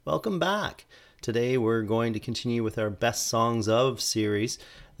Welcome back. Today we're going to continue with our Best Songs Of series,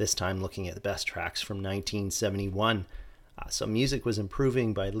 this time looking at the best tracks from 1971. So music was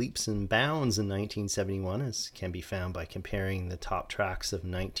improving by leaps and bounds in 1971, as can be found by comparing the top tracks of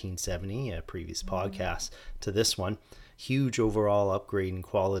 1970, a previous podcast, to this one. Huge overall upgrade in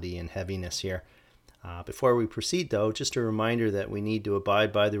quality and heaviness here. Before we proceed though, just a reminder that we need to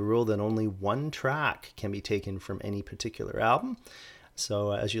abide by the rule that only one track can be taken from any particular album.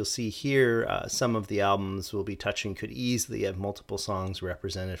 So as you'll see here, some of the albums we'll be touching could easily have multiple songs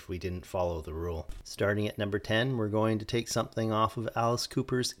represented if we didn't follow the rule. Starting at number 10, we're going to take something off of Alice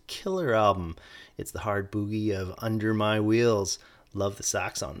Cooper's Killer album. It's the hard boogie of Under My Wheels. Love the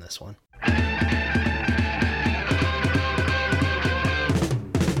sax on this one.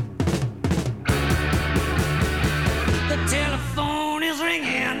 The telephone is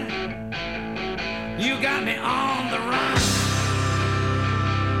ringing. You got me on the run.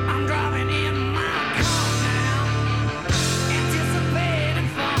 I'm driving in my car now, anticipating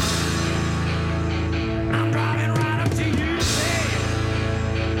fun. I'm driving right up to you, babe.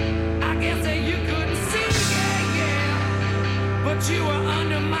 I guess that you couldn't see, yeah, but you were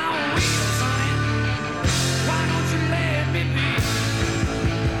under my wheels, honey. Why don't you let me be?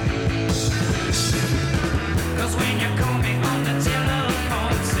 'Cause when you call me on the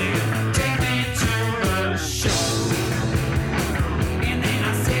telephone, say, take me to the show.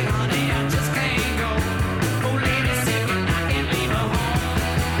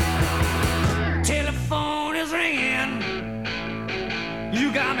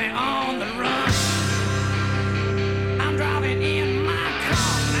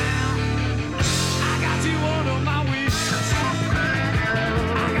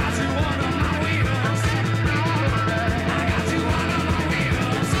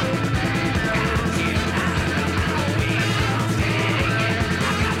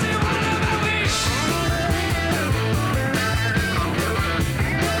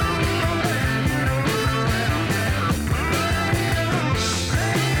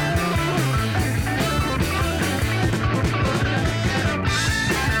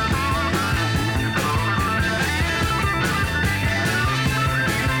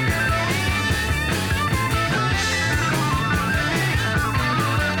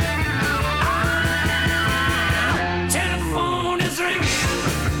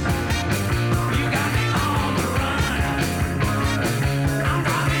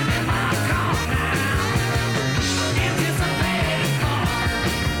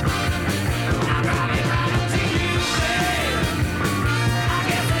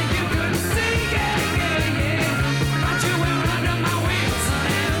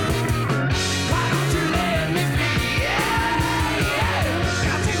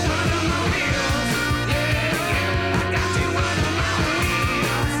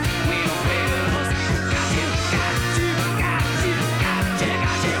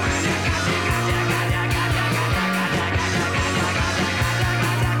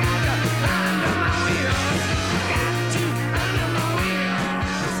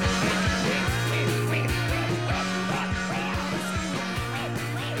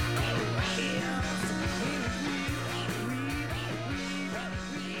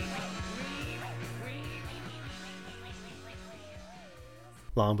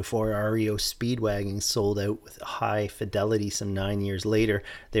 Long before REO Speedwagon sold out with high fidelity some 9 years later,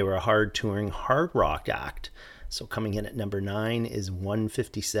 they were a hard-touring hard rock act. So coming in at number 9 is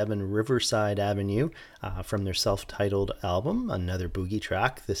 157 Riverside Avenue from their self-titled album, another boogie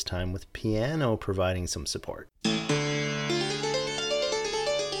track, this time with piano providing some support.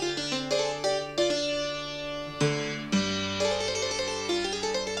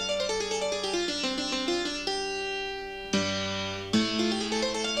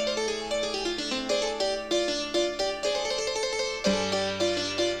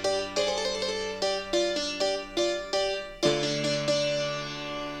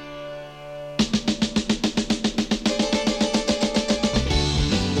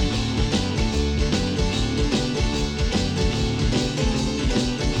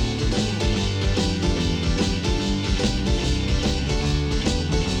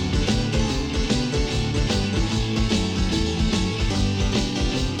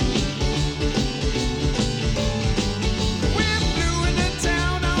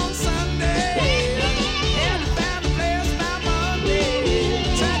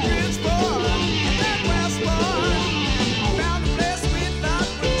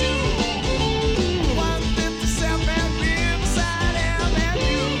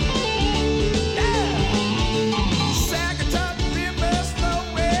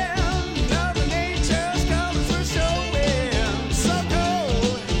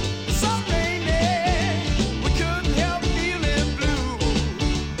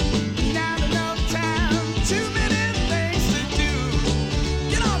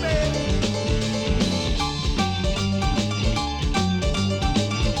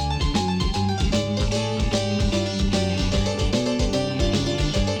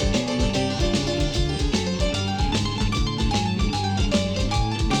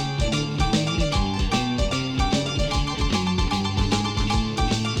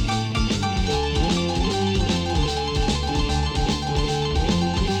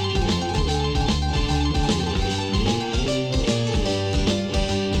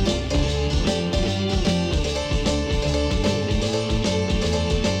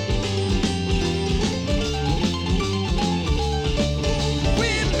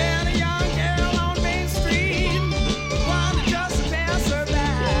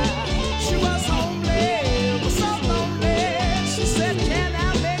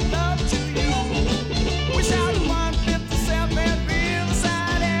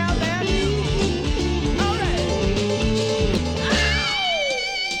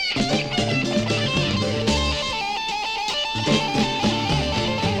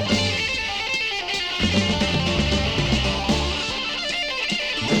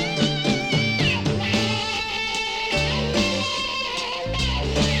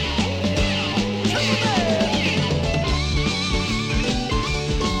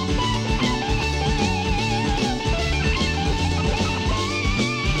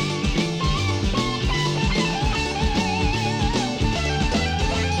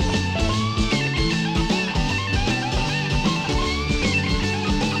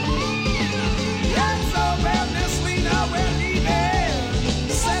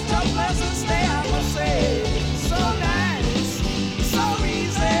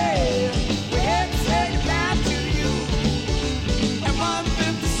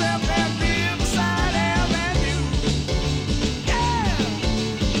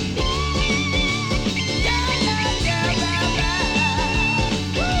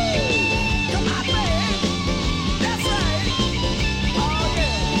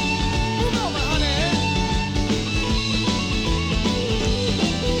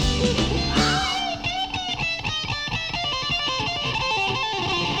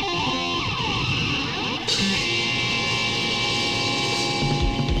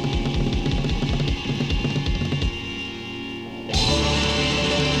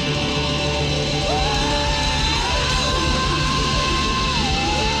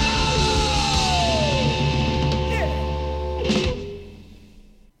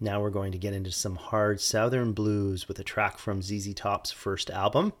 Now we're going to get into some hard Southern blues with a track from ZZ Top's first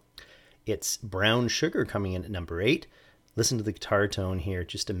album. It's Brown Sugar coming in at number 8. Listen to the guitar tone here,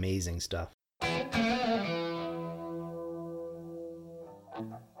 just amazing stuff.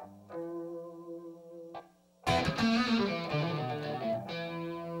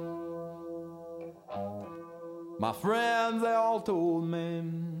 My friends, they all told me,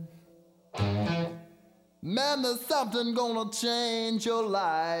 man, there's something gonna change your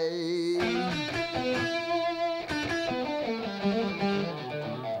life.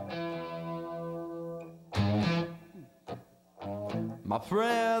 My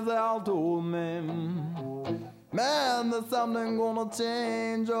friends, they all told me, man, there's something gonna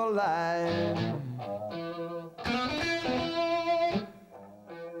change your life.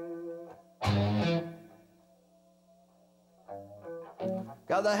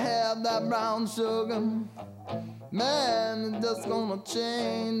 Gotta have that brown sugar, man, it's just gonna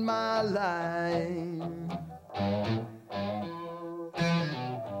change my life.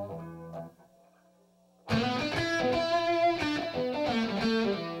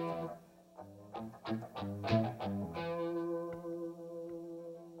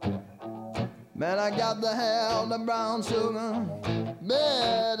 Man, I got to have the brown sugar,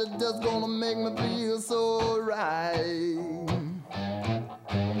 man, it's just gonna make me feel so right.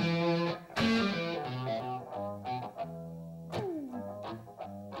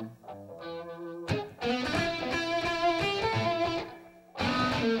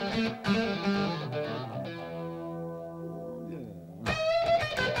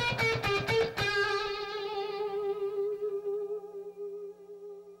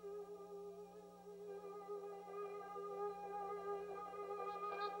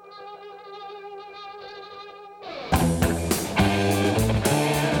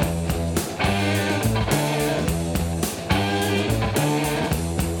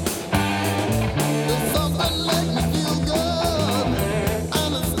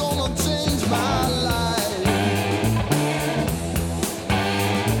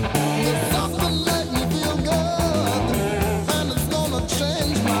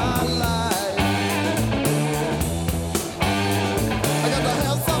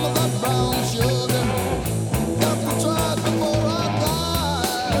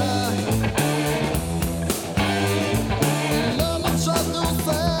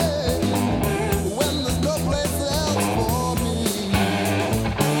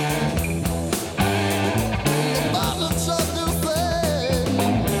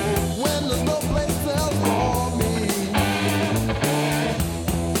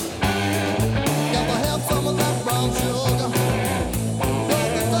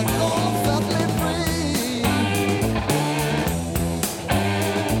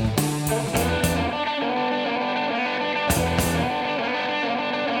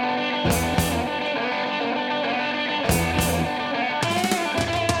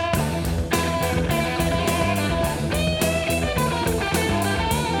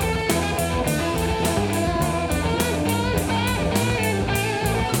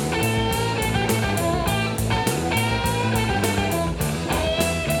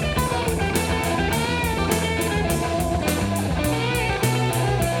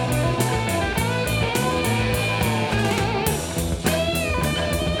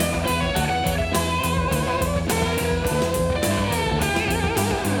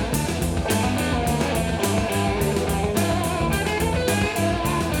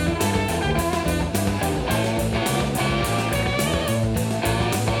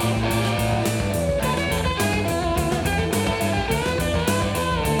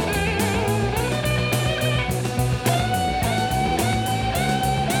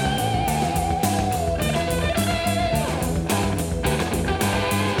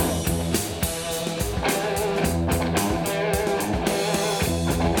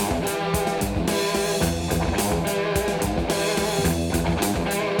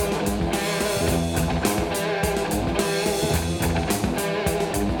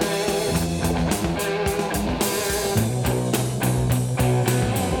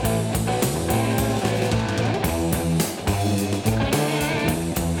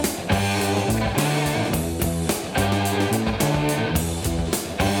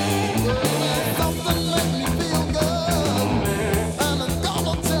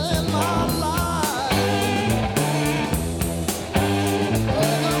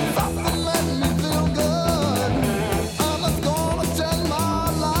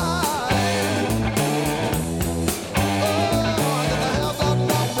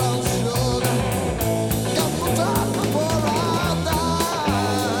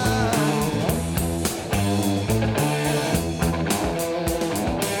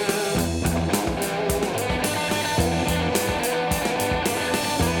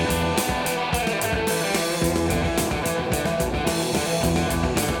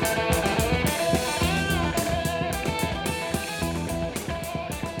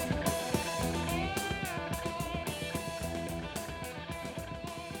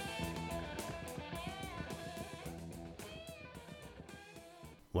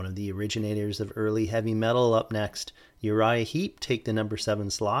 one of the originators of early heavy metal, up next. URIAH HEEP take the number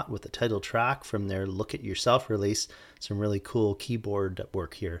 7 slot with the title track from their Look at Yourself release. Some really cool keyboard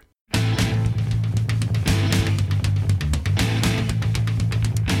work here.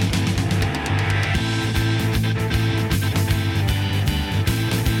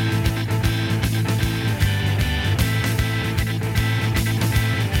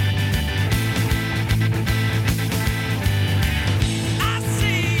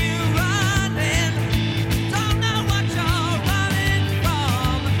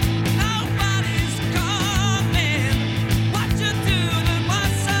 What you do, then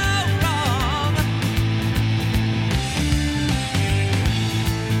what's up?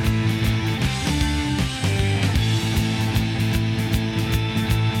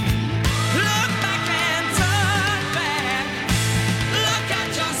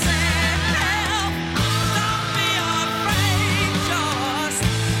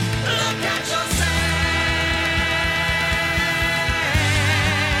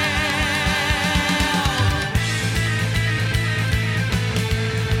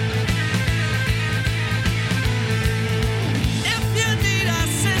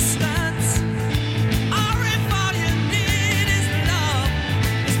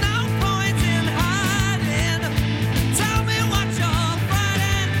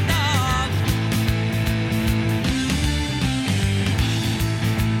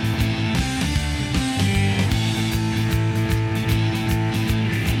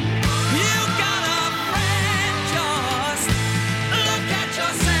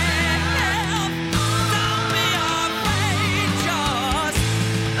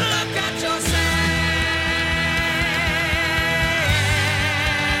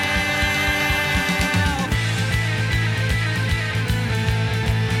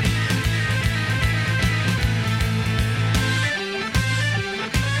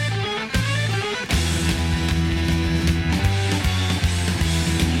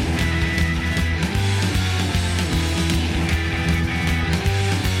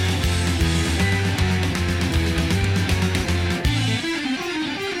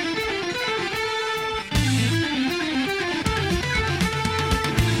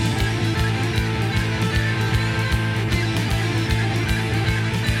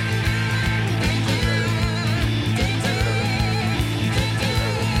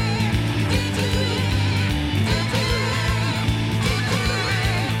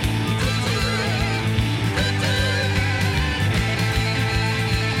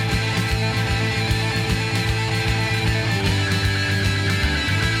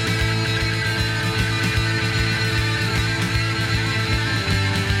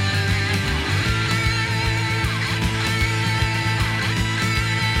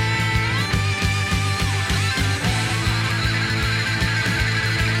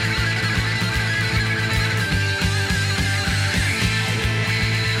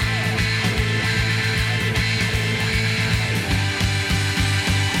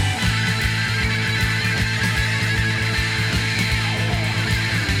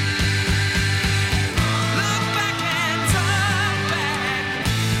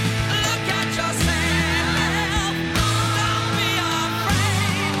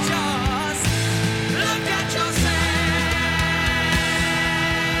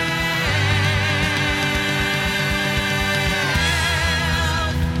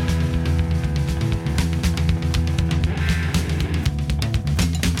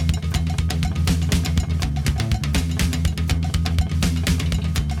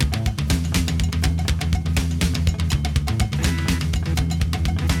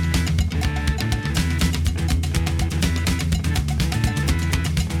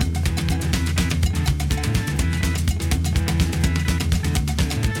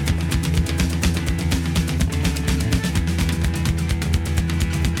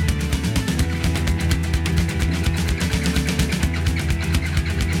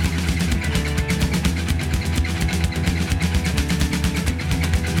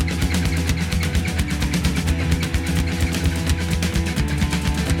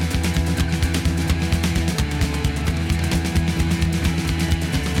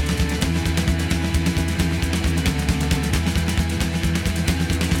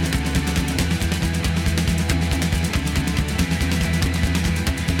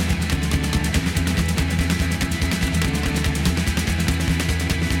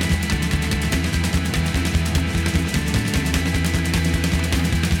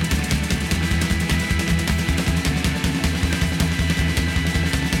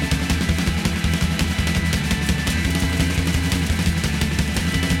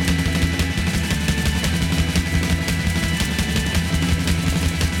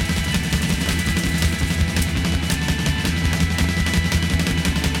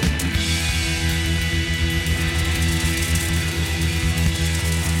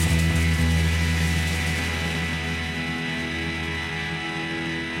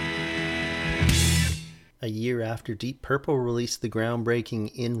 after Deep Purple released the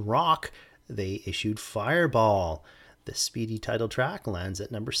groundbreaking In Rock, they issued Fireball. The speedy title track lands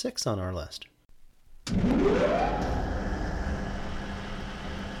at number 6 on our list.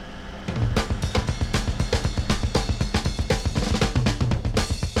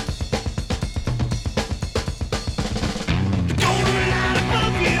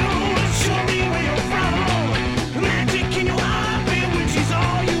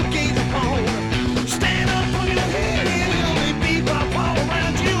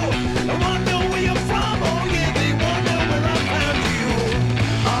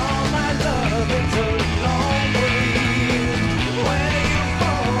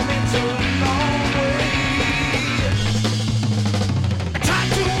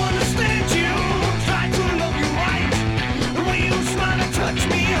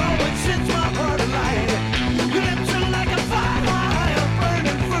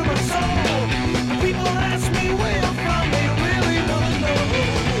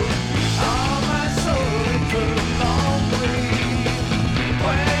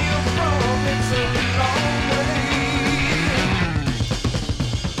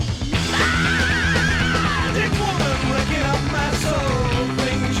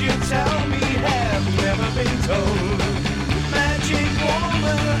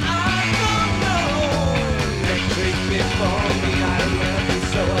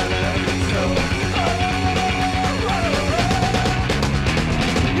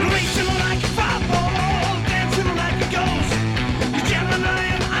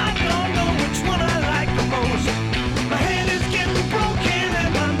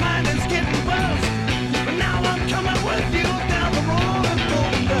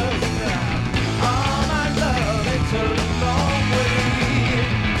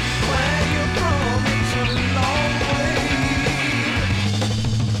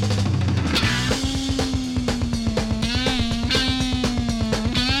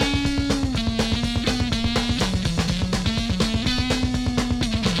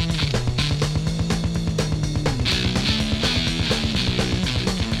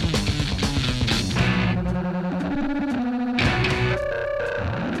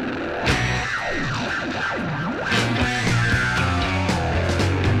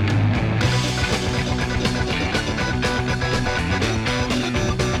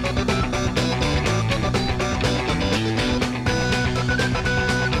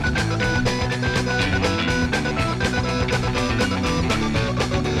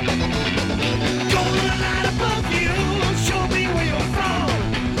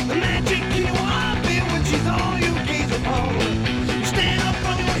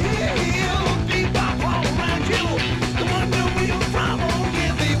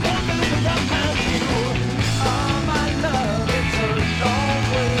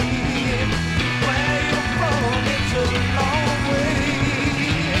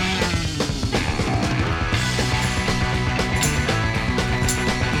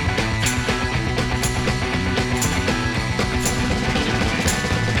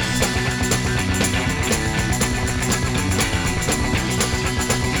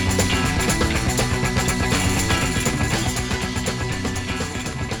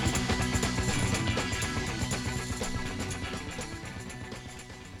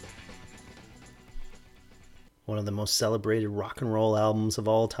 One of the most celebrated rock and roll albums of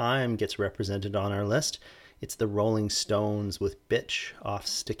all time gets represented on our list. It's the Rolling Stones with Bitch off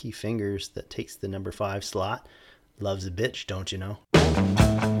Sticky Fingers that takes the number 5 slot. Loves a bitch, don't you know?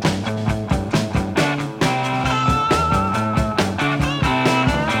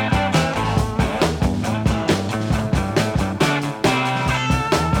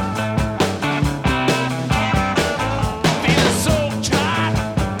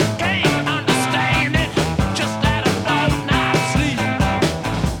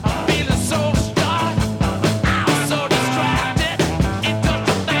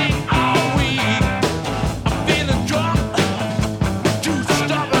 Juice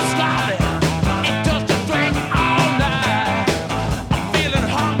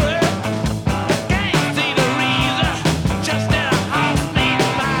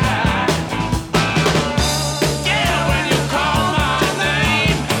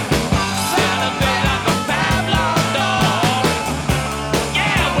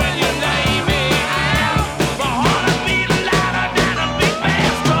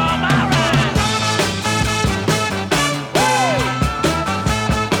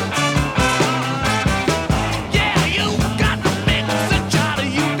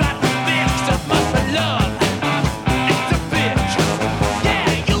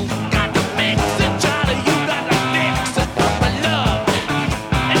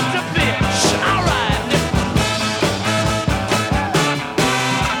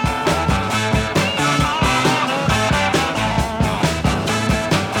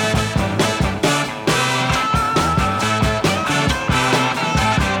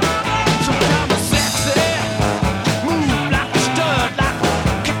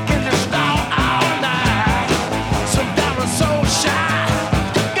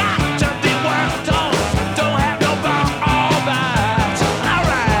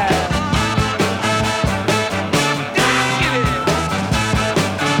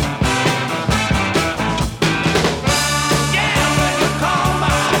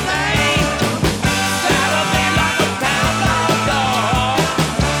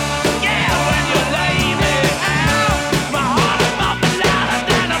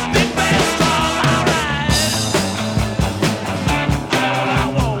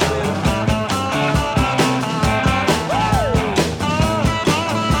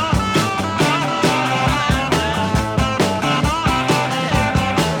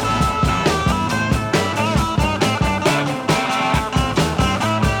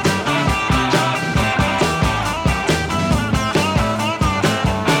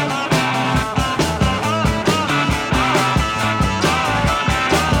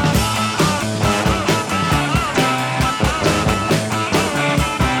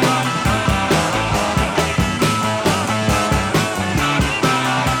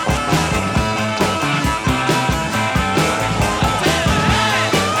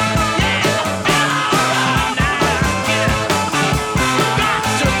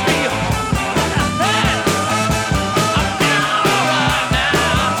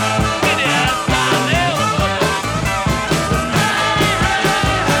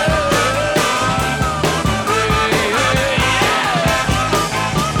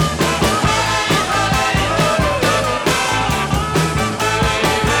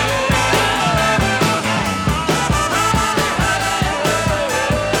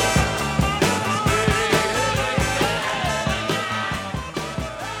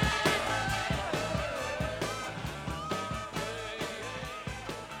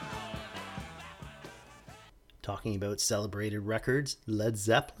about celebrated records, Led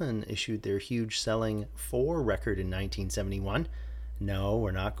Zeppelin issued their huge selling 4 record in 1971. No, we're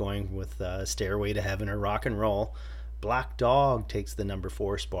not going with Stairway to Heaven or Rock and Roll. Black Dog takes the number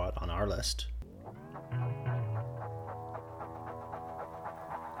 4 spot on our list.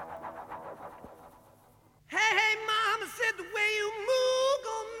 Hey, mama said the way you move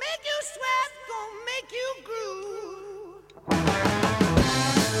gonna make you sweat, gonna make you groove.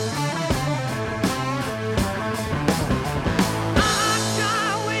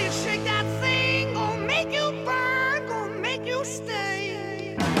 The way you shake that thing gonna make you burn, gonna make you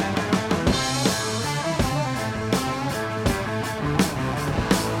stay.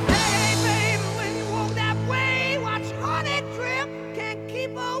 Hey, baby.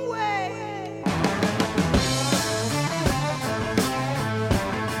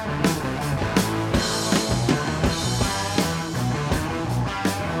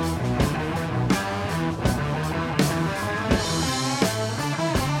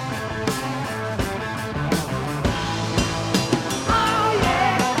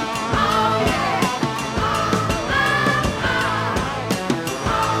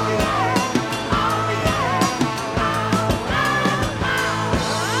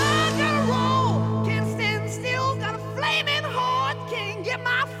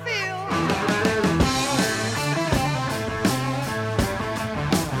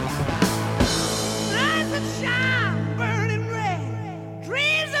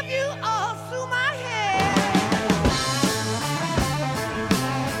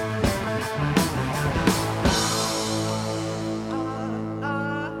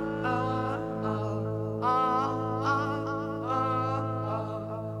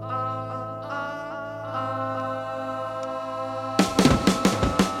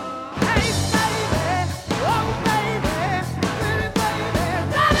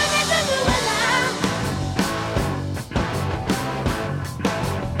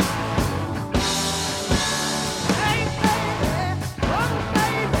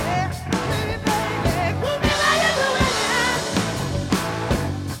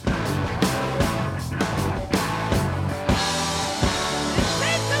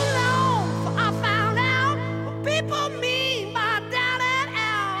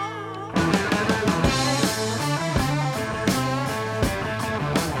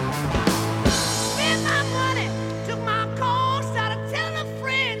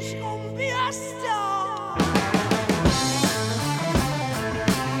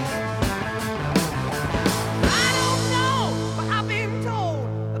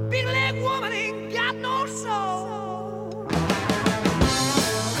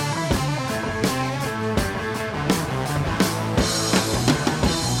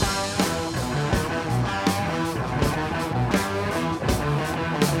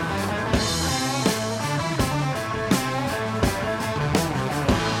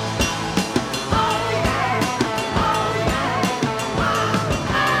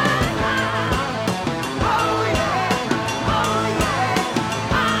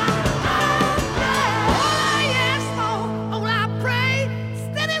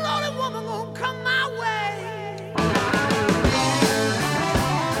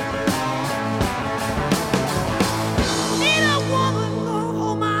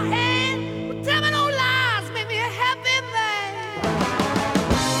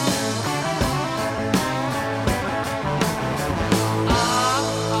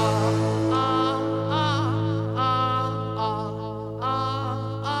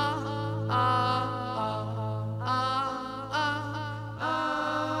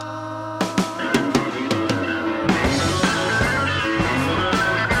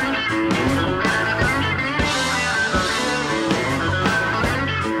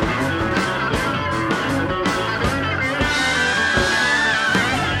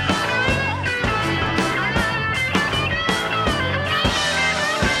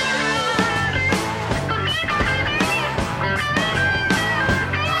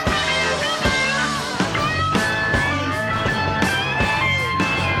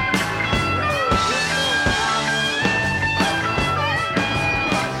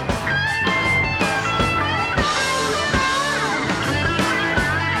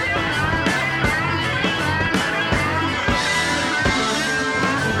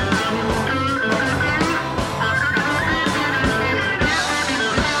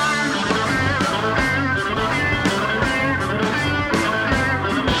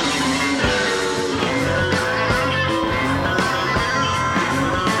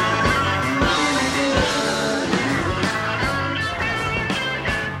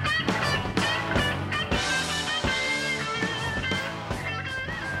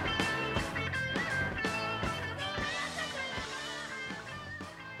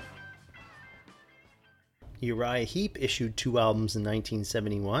 URIAH HEEP issued 2 albums in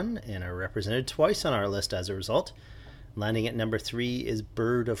 1971 and are represented twice on our list as a result. Landing at number 3 is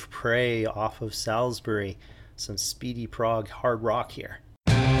Bird of Prey off of Salisbury. Some speedy prog hard rock here.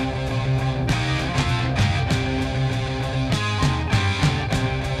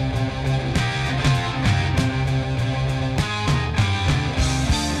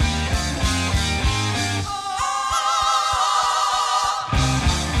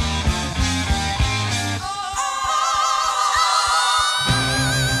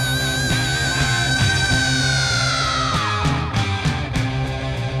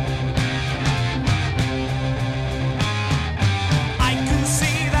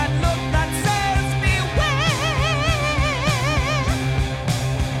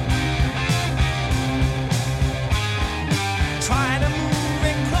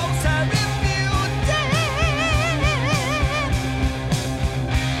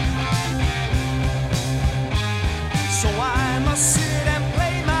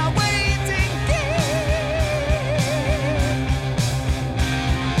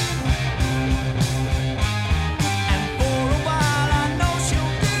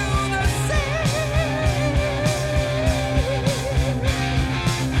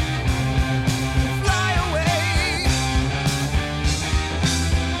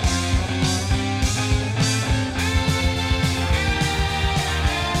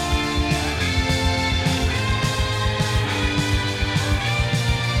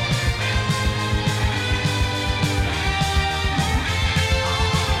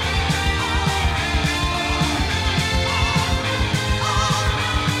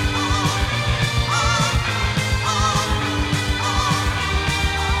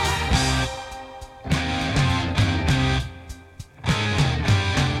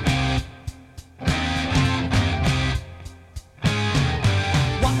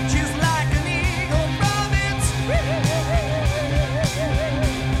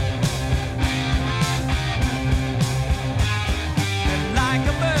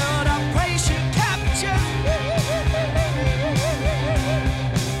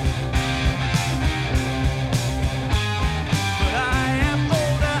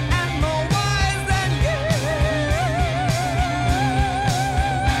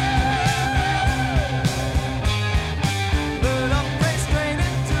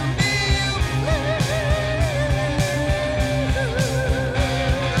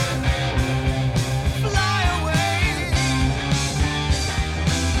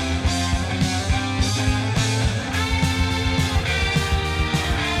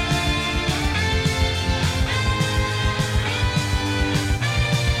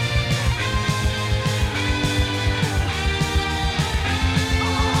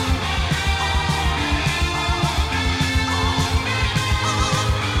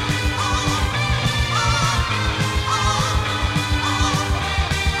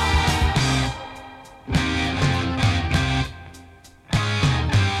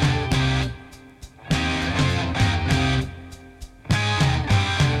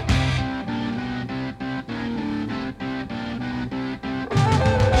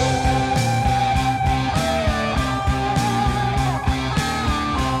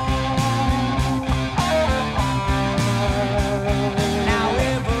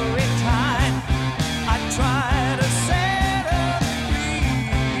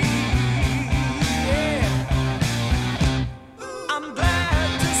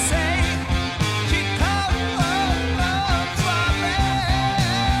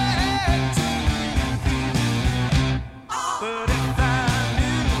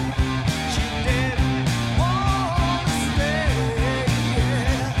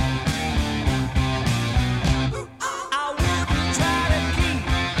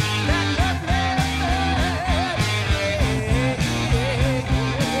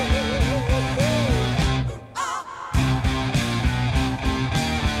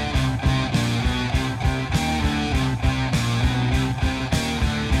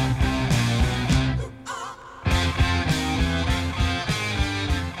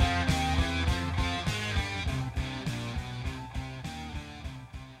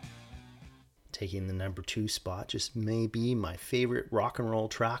 Taking the number 2 spot just may be my favorite rock and roll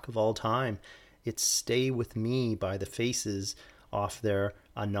track of all time. It's Stay With Me by The Faces off their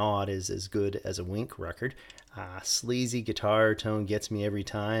A Nod Is As Good As a Wink record. Sleazy guitar tone gets me every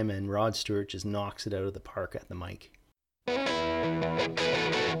time, and Rod Stewart just knocks it out of the park at the mic.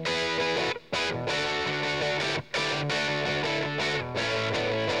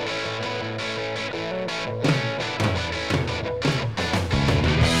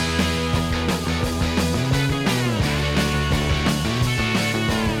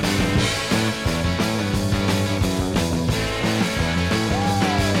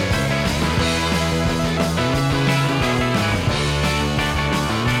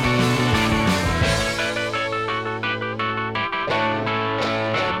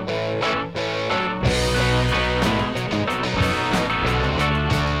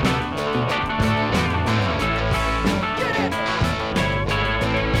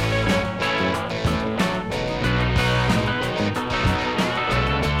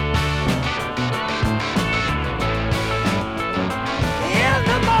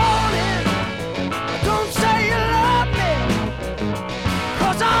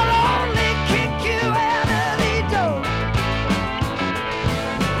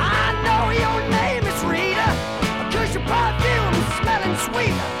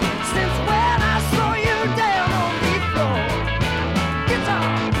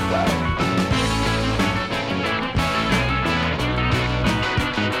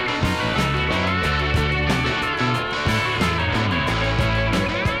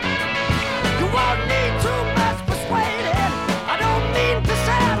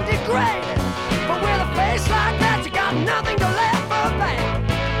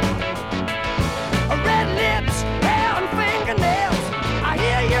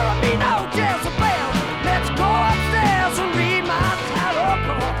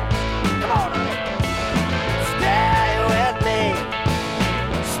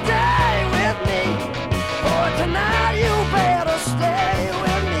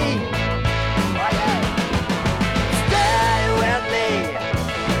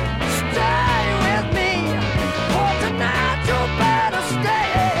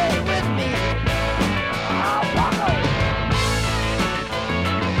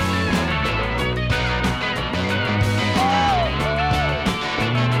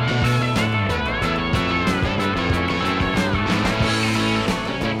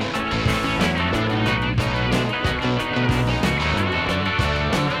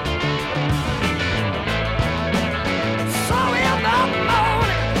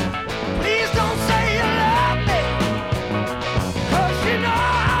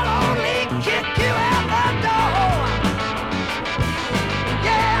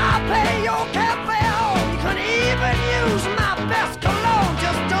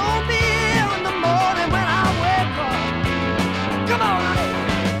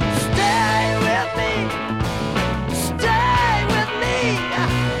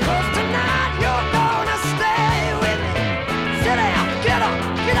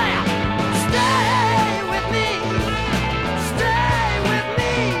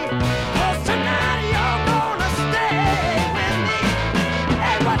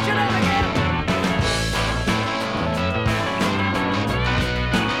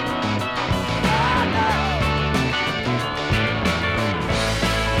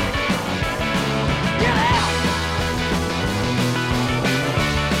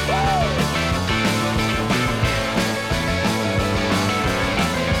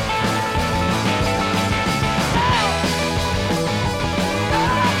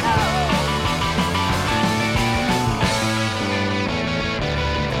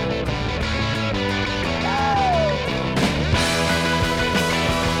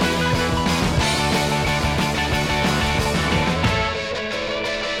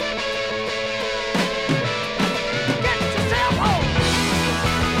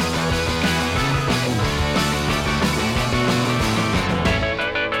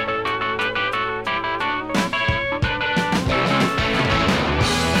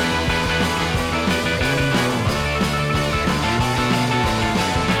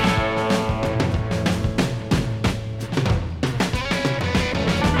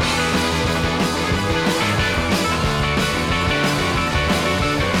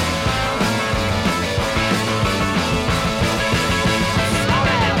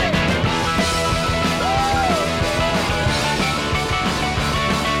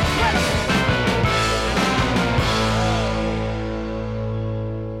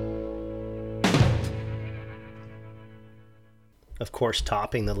 Of course,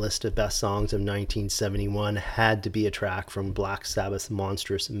 topping the list of best songs of 1971 had to be a track from Black Sabbath's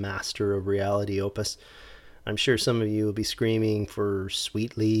monstrous Master of Reality opus. I'm sure some of you will be screaming for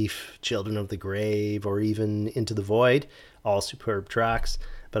Sweet Leaf, Children of the Grave, or even Into the Void, all superb tracks,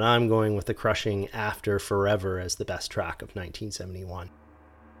 but I'm going with the crushing After Forever as the best track of 1971.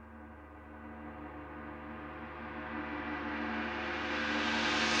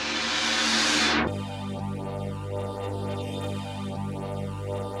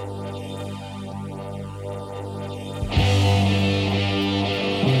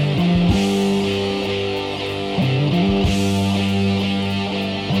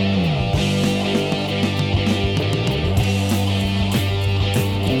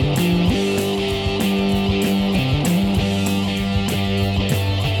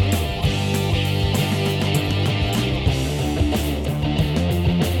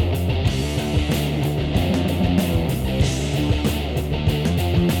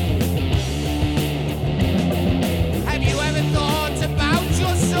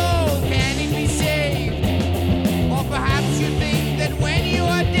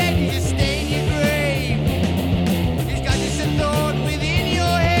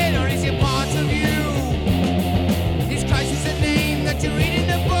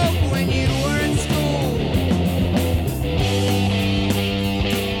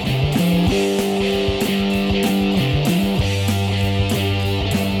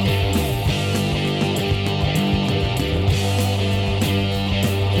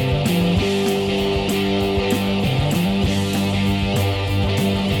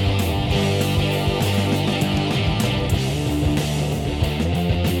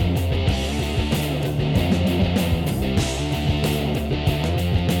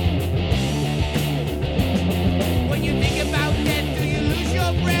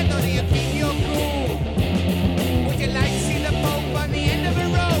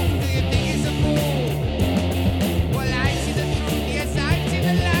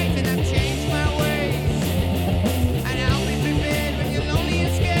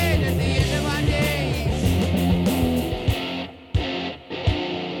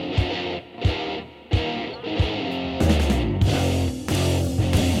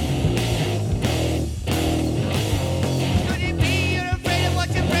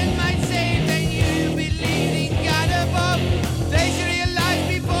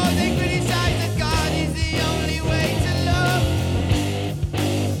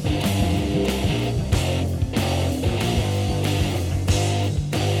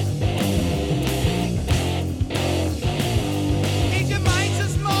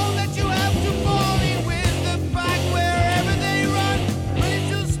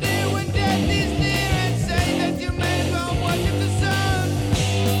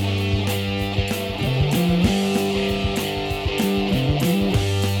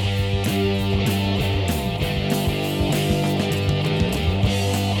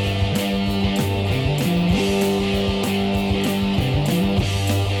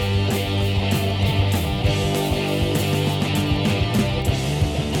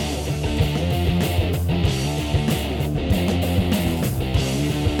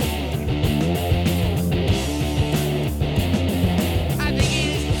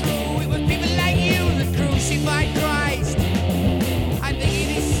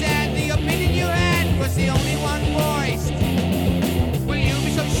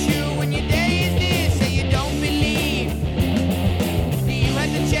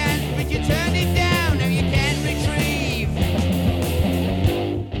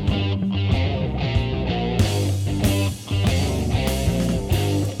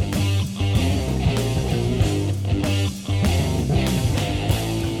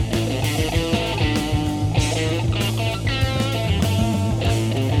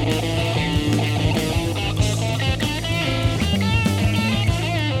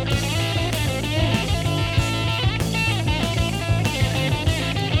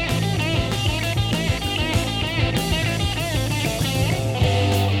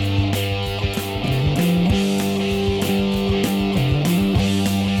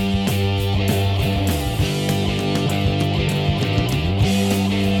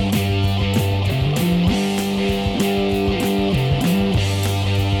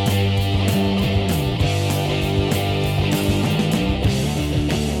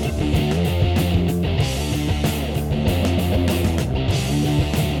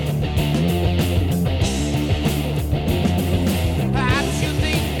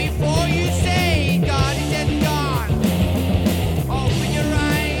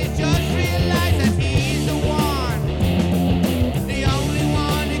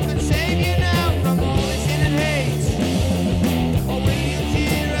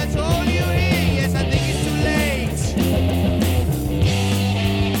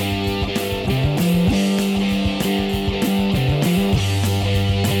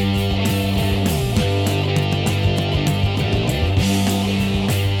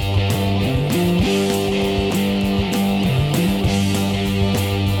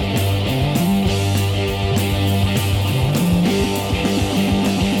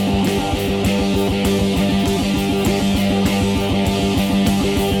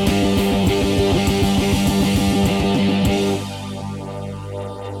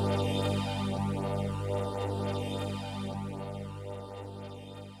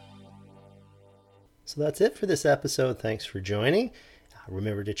 So that's it for this episode. Thanks for joining.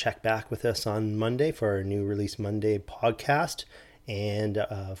 Remember to check back with us on Monday for our new Release Monday podcast. And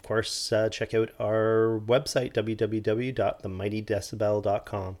of course, check out our website,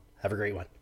 www.themightydecibel.com. Have a great one.